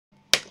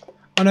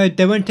Oh no,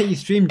 they won't take your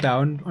stream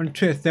down on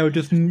Twitch. They'll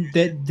just mute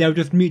the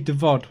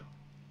VOD.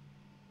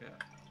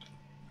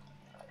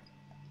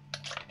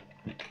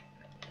 Yeah.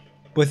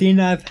 But seeing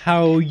as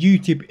how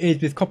YouTube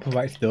is with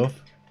copyright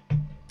stuff.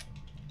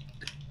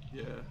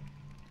 Yeah.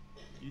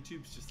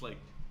 YouTube's just like.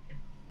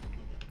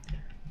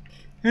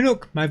 Hey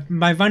look, my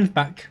van's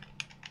back.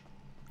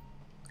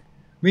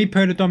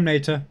 Repo the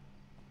Dominator.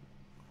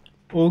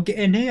 Or get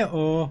in here,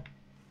 or...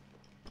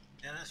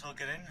 Yeah, let's all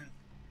get in.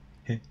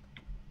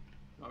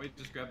 Want me to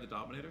just grab the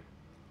Dominator?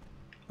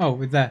 Oh,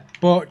 with there.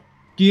 But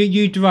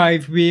you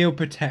drive, we'll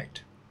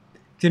protect.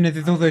 Then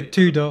there's also a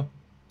 2-door.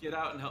 Get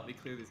out and help me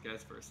clear these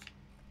guys first.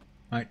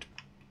 Right.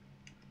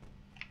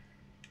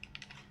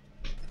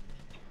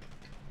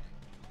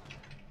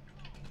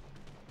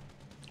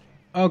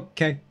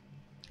 Okay.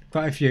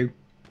 Quite a few.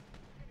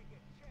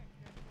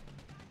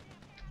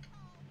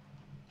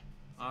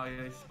 Oh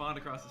yeah, they spawned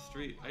across the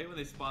street. I hate when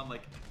they spawn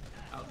like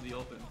out in the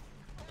open.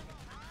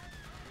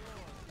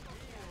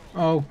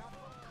 Oh.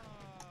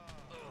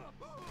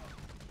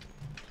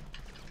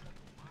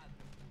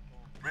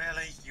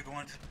 Really? You've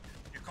gone to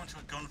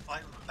a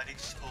gunfight with a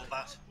baseball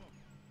bat?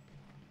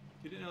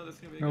 You didn't know this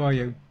was gonna be. How are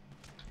you?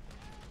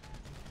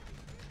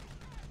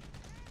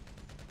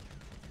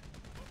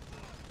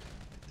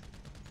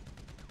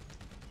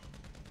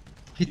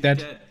 He's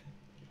dead.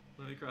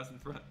 Let me cross in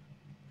front.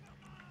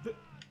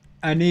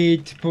 I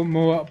need to put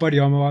more body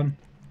armor on.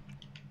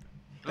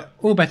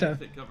 Oh, better.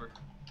 Take cover.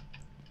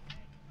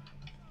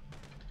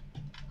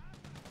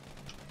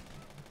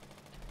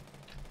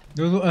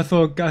 I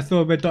saw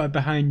a red dot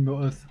behind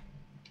us.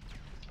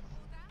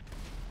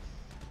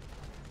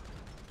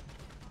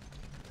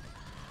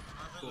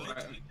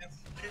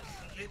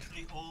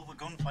 Literally all the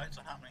gunfights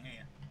are happening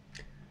here.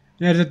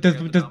 Yeah,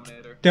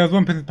 there's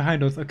one person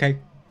behind us. Okay.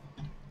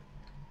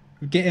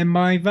 Get in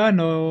my van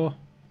or...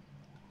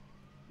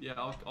 Yeah,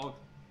 I'll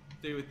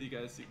stay with you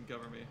guys so you can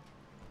cover me.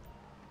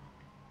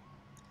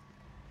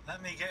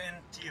 Let me get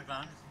into your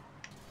van.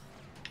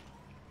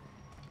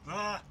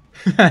 Ah!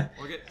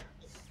 Or get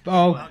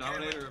Oh.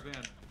 Dominator or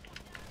van.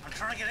 I'm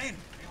trying to get in.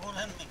 You won't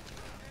let me.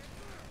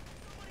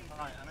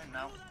 Right, I'm in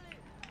now.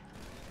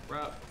 We're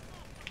out.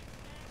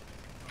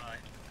 Right.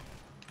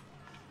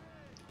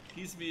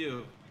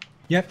 Hesmiyu.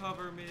 Yep.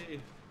 Cover me.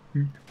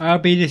 I'll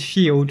be the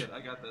shield. Good, I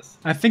got this.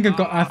 I think I've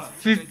got a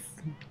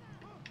fifth.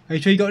 Are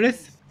you sure you got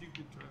this?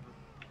 Stupid driver.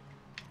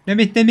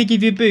 Let me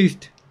give you a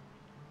boost.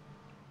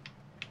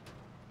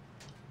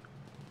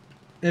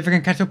 If I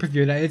can catch up with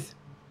you, that is.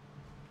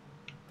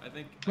 I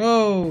think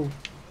Whoa!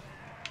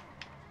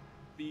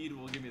 speed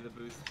will give me the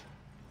boost.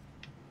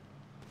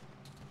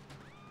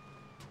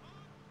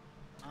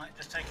 Alright,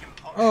 just taking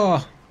pot.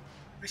 Oh!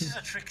 This is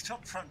a tricked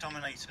up front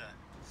Dominator.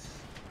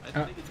 I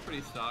think it's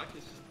pretty stock.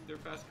 It's just they're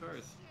fast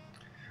cars.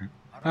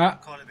 I don't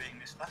recall it being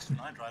this fast when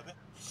I drive it.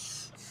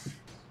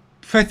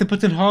 Press the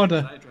button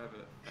harder. I drive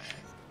it fast.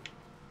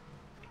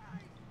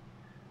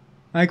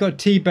 I got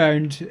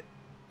T-boned.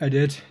 I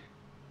did.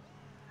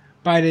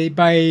 By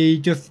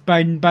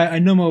a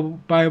normal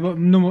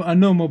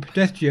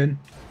pedestrian.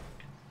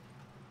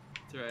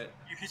 It's alright.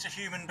 You hit a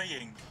human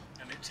being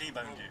and it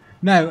T-boned you.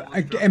 No,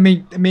 I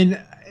mean,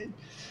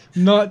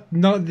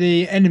 not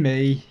the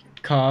enemy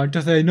car,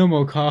 just a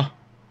normal car.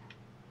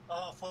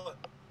 Oh, I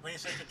thought when you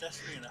said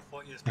pedestrian, I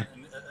thought you was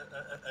getting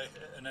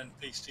an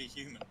NPC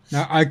human.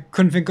 No, I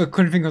couldn't think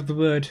of the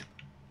word.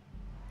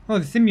 Oh,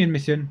 the Simeon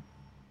mission.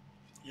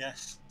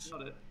 Yes.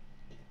 Got it.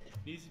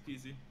 Easy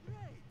peasy.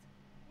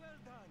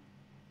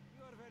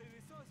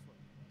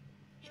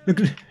 Look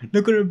at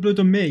the blood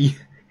on me.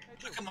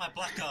 Look at my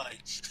black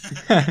eyes.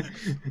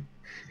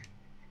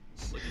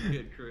 Looking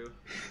good, crew.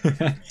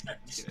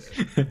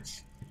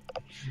 Yes.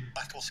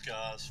 Battle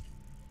scars.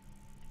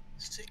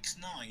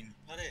 6-9.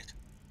 That it?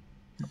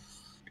 Oh.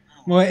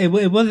 Well,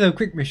 it was a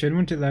quick mission,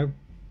 wasn't it though?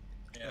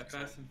 Yeah,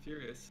 Fast and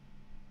Furious.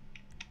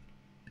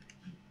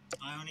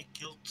 I only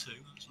killed 2.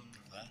 That's under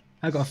that.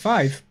 I got a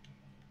 5.